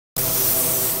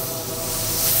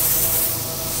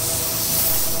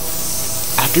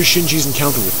After Shinji's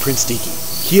encounter with Prince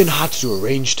Diki, he and Hatsu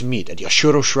arranged to meet at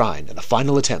Yashiro Shrine in a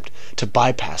final attempt to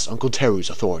bypass Uncle Teru's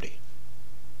authority.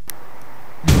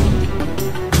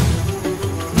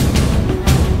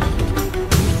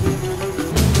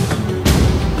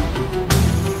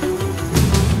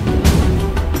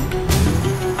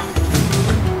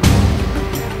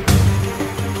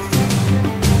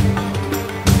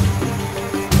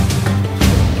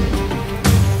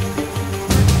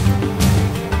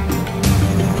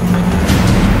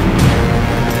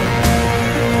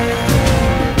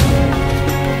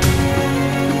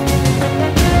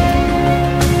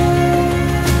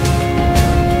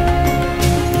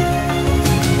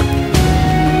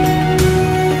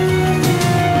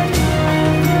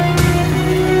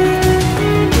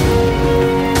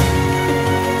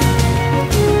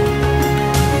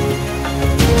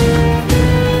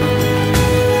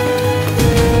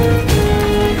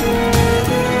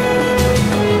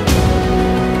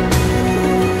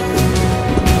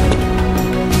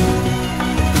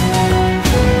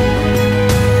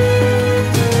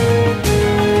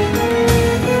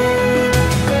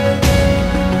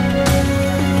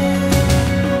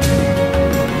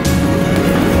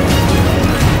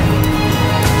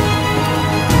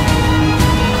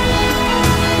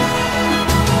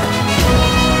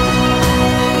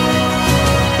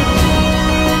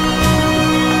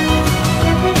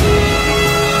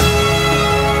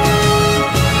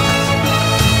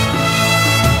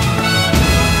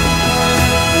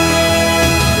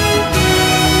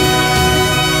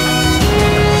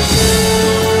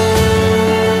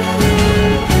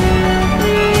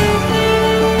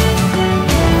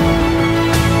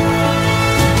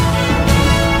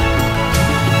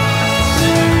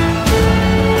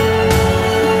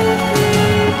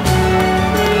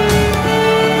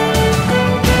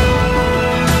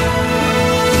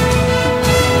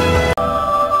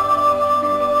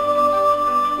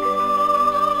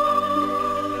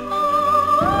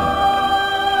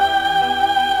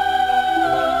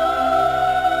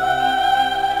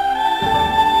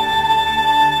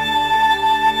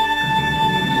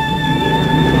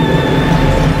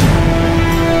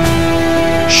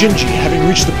 Shinji, having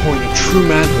reached the point of true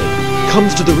manhood,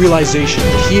 comes to the realization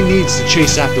that he needs to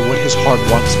chase after what his heart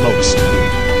wants most,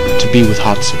 to be with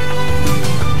Hatsu.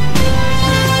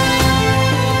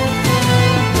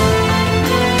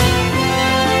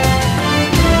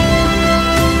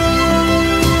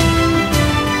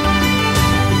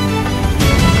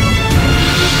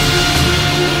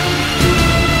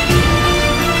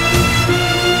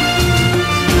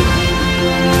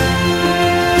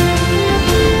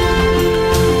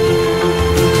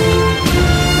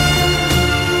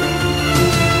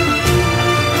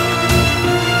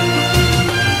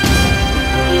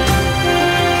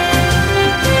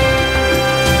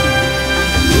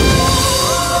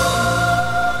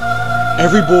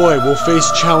 Every boy will face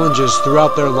challenges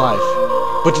throughout their life,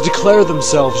 but to declare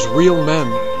themselves real men,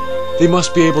 they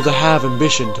must be able to have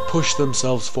ambition to push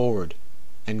themselves forward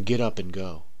and get up and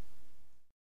go.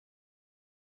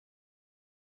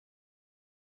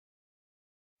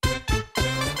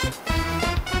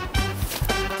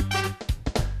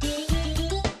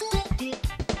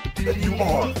 That you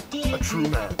are a true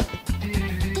man.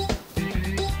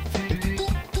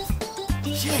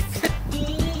 Yes.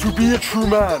 To be a true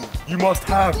man, you must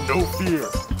have no fear.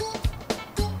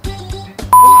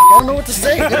 I don't know what to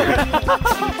say.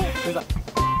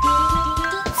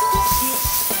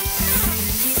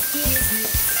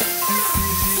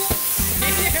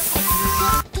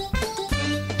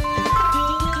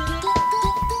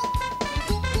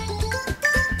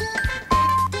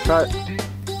 Try it.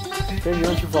 Ben, you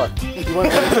went too far. You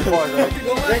went too far, right?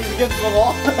 Thanks against the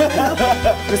wall.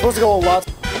 You're supposed to go a lot.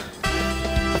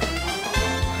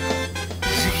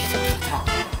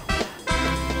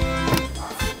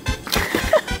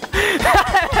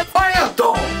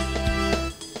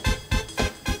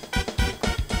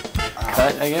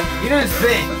 Cut again? You didn't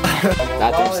think.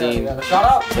 Bathroom scene. Shut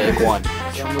up. Take one.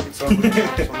 I'm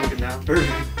looking now.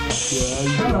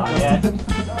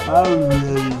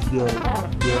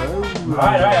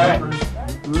 Alright.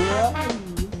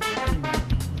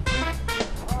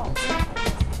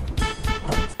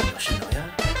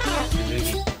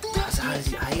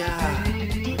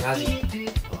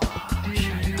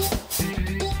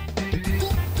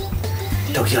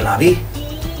 Tokyo Lobby?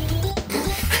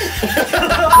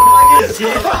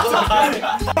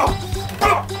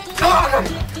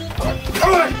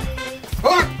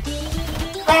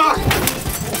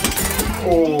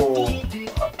 Oh.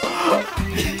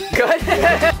 Good.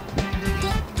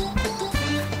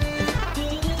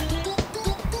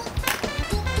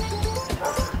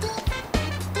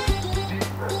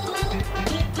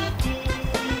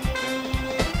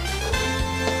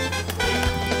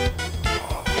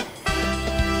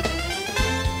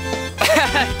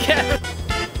 That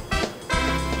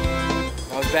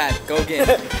was bad. Go again.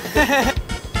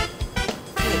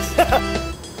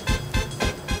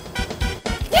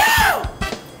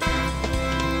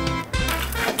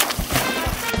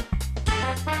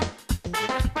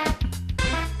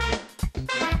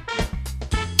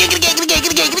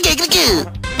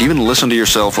 Do you even listen to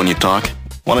yourself when you talk?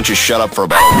 Why don't you shut up for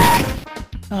about a week?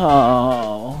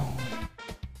 Oh.